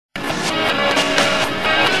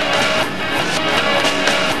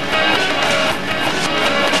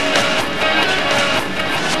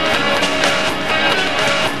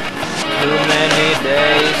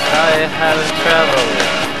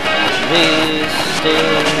these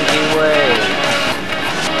stinky ways.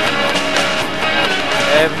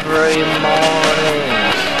 Every morning,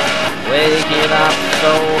 waking up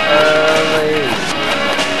so early,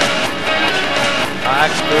 I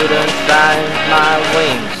couldn't find my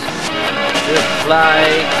wings to fly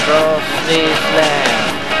across this land.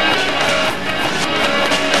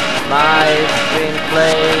 Life in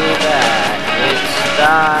playback with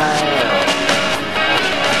style.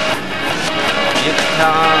 You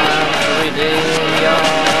can't redeem your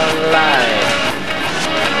life.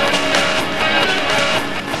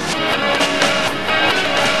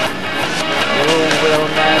 You will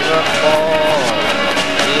never fall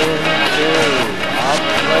into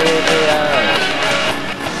oblivion.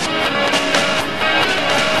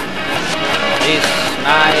 This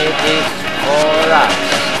night is for us.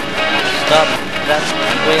 Stop that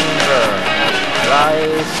whimper,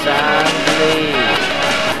 rise and leave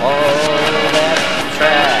all that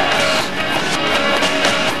trash.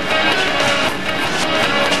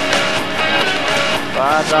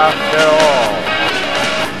 But after all,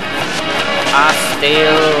 I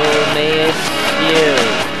still miss you.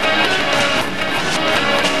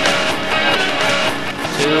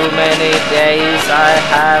 Too many days I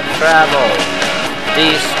have traveled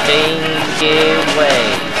these stinky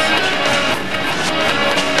ways.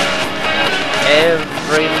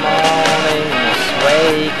 Every morning's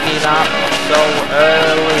waking up so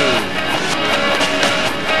early,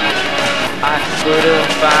 I couldn't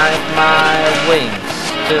find my wings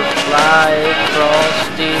to fly across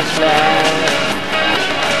this land.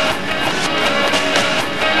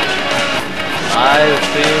 I've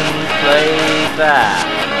been playback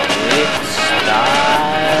with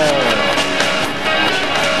style.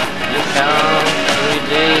 You can't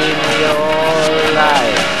redeem your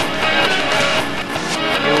life.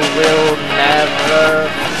 You will never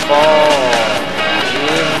fall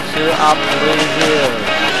into oblivion.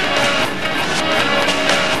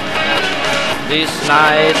 This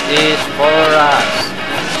night is for us.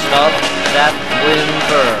 Stop that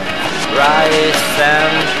whimper, rise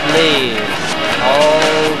and leave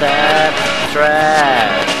all that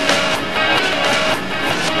trash.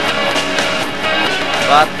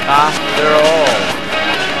 But after all,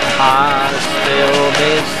 I still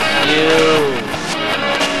miss you.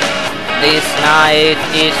 This night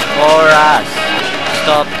is for us.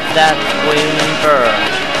 Stop that whimper,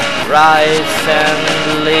 rise and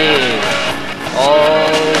leave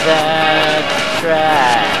all that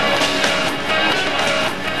trash.